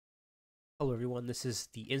Hello everyone, this is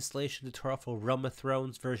the installation tutorial for Realm of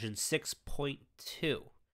Thrones version 6.2.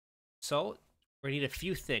 So, we're going to need a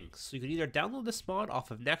few things. So you can either download this mod off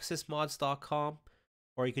of nexusmods.com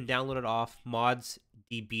or you can download it off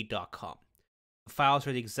modsdb.com. The files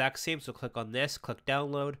are the exact same, so click on this, click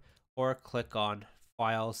download, or click on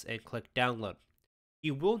files and click download.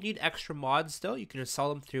 You will need extra mods though. You can install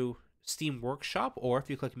them through Steam Workshop, or if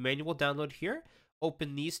you click manual download here,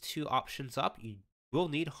 open these two options up, you will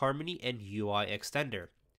need Harmony and UI Extender.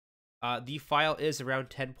 The file is around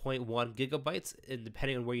 10.1 gigabytes, and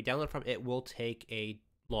depending on where you download from, it will take a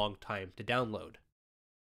long time to download.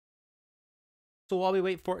 So while we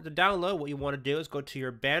wait for it to download, what you want to do is go to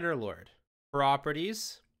your Bannerlord,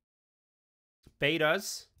 Properties,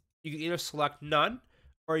 Betas. You can either select None,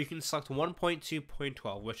 or you can select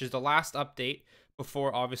 1.2.12, which is the last update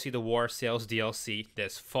before, obviously, the War Sales DLC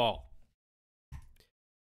this fall.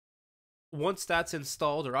 Once that's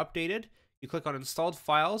installed or updated, you click on Installed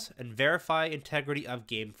Files and Verify Integrity of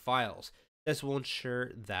Game Files. This will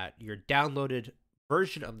ensure that your downloaded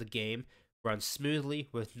version of the game runs smoothly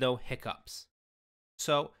with no hiccups.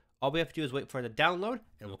 So, all we have to do is wait for the download,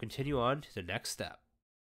 and we'll continue on to the next step.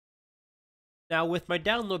 Now, with my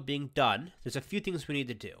download being done, there's a few things we need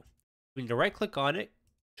to do. We need to right-click on it,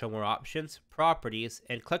 show more options, Properties,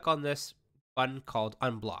 and click on this button called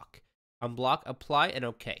Unblock. Unblock, apply, and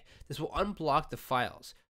OK. This will unblock the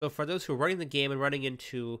files. So for those who are running the game and running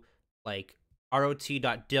into like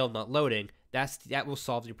rot.dil not loading, that will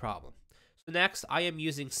solve your problem. So next, I am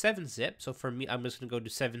using 7-zip. So for me, I'm just going to go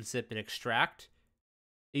to 7-zip and extract.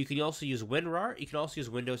 You can also use WinRAR. You can also use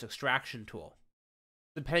Windows extraction tool.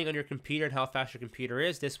 Depending on your computer and how fast your computer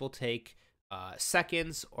is, this will take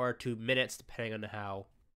seconds or to minutes, depending on how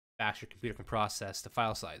fast your computer can process the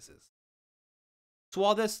file sizes. So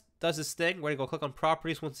while this does this thing, we're going to go click on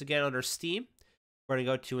Properties once again under Steam. We're going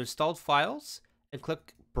to go to Installed Files and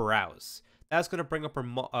click Browse. That's going to bring up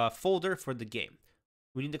our folder for the game.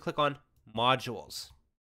 We need to click on Modules.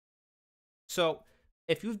 So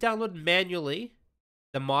if you've downloaded manually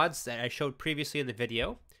the mods that I showed previously in the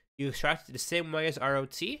video, you extract it the same way as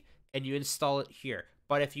ROT and you install it here.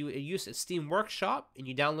 But if you use Steam Workshop and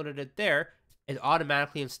you downloaded it there, it's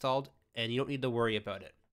automatically installed and you don't need to worry about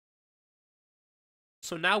it.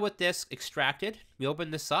 So now with this extracted, we open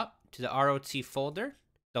this up to the ROT folder,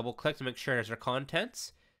 double click to make sure there's our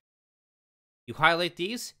contents. You highlight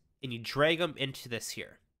these and you drag them into this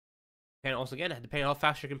here. And also again, depending on how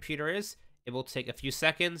fast your computer is, it will take a few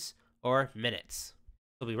seconds or minutes.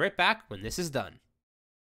 We'll be right back when this is done.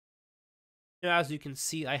 Now as you can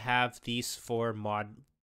see, I have these four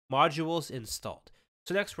modules installed.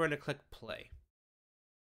 So next we're going to click play.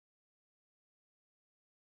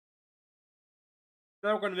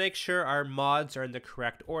 Now we're going to make sure our mods are in the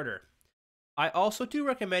correct order. I also do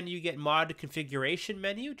recommend you get mod configuration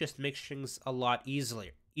menu, just to make things a lot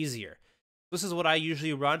easier. This is what I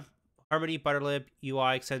usually run: Harmony, Bannerlord,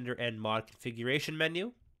 UI Extender, and mod configuration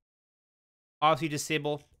menu. Obviously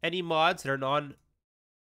disable any mods that are not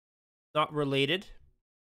related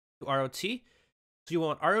to ROT. So you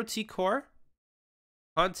want ROT core,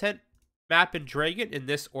 content, map, and dragon in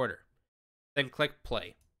this order. Then click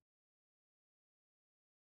play.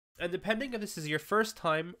 And depending if this is your first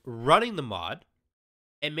time running the mod,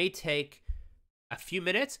 it may take a few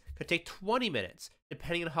minutes, could take 20 minutes,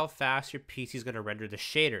 depending on how fast your PC is going to render the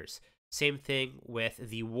shaders. Same thing with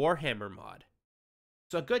the Warhammer mod.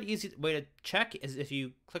 So a good, easy way to check is if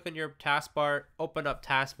you click on your taskbar, open up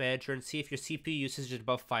Task Manager, and see if your CPU usage is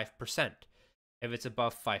above 5%. If it's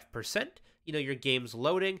above 5%, you know your game's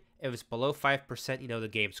loading. If it's below 5%, you know the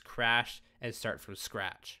game's crashed and start from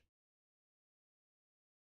scratch.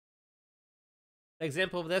 An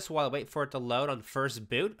example of this, while I wait for it to load on first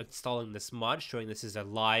boot, installing this mod, showing this is a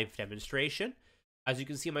live demonstration. As you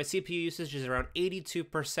can see, my CPU usage is around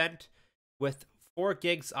 82%, with 4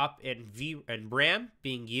 gigs up in RAM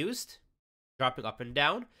being used, dropping up and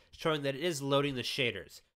down, showing that it is loading the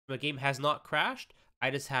shaders. My game has not crashed,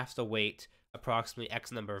 I just have to wait approximately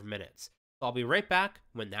X number of minutes. So I'll be right back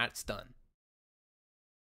when that's done.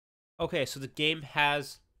 Okay, so the game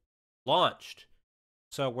has launched.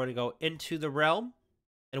 So we're going to go into the realm,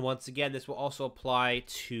 and once again, this will also apply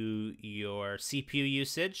to your CPU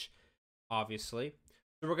usage, obviously.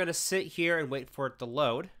 So we're going to sit here and wait for it to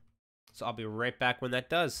load. So I'll be right back when that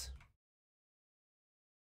does.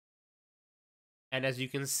 And as you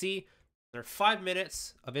can see, there are 5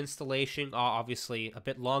 minutes of installation, obviously a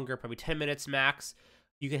bit longer, probably 10 minutes max.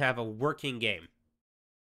 You can have a working game.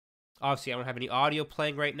 Obviously, I don't have any audio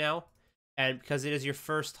playing right now. And because it is your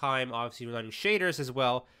first time, obviously, running shaders as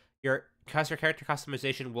well, your character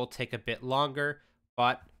customization will take a bit longer.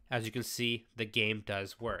 But as you can see, the game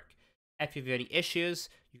does work. If you have any issues,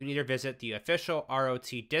 you can either visit the official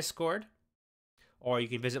ROT Discord, or you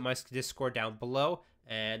can visit my Discord down below,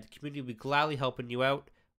 and the community will be gladly helping you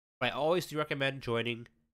out. But I always do recommend joining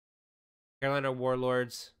Carolina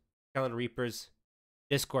Warlords, Carolina Reapers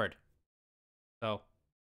Discord. So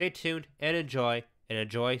stay tuned and enjoy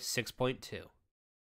 6.2.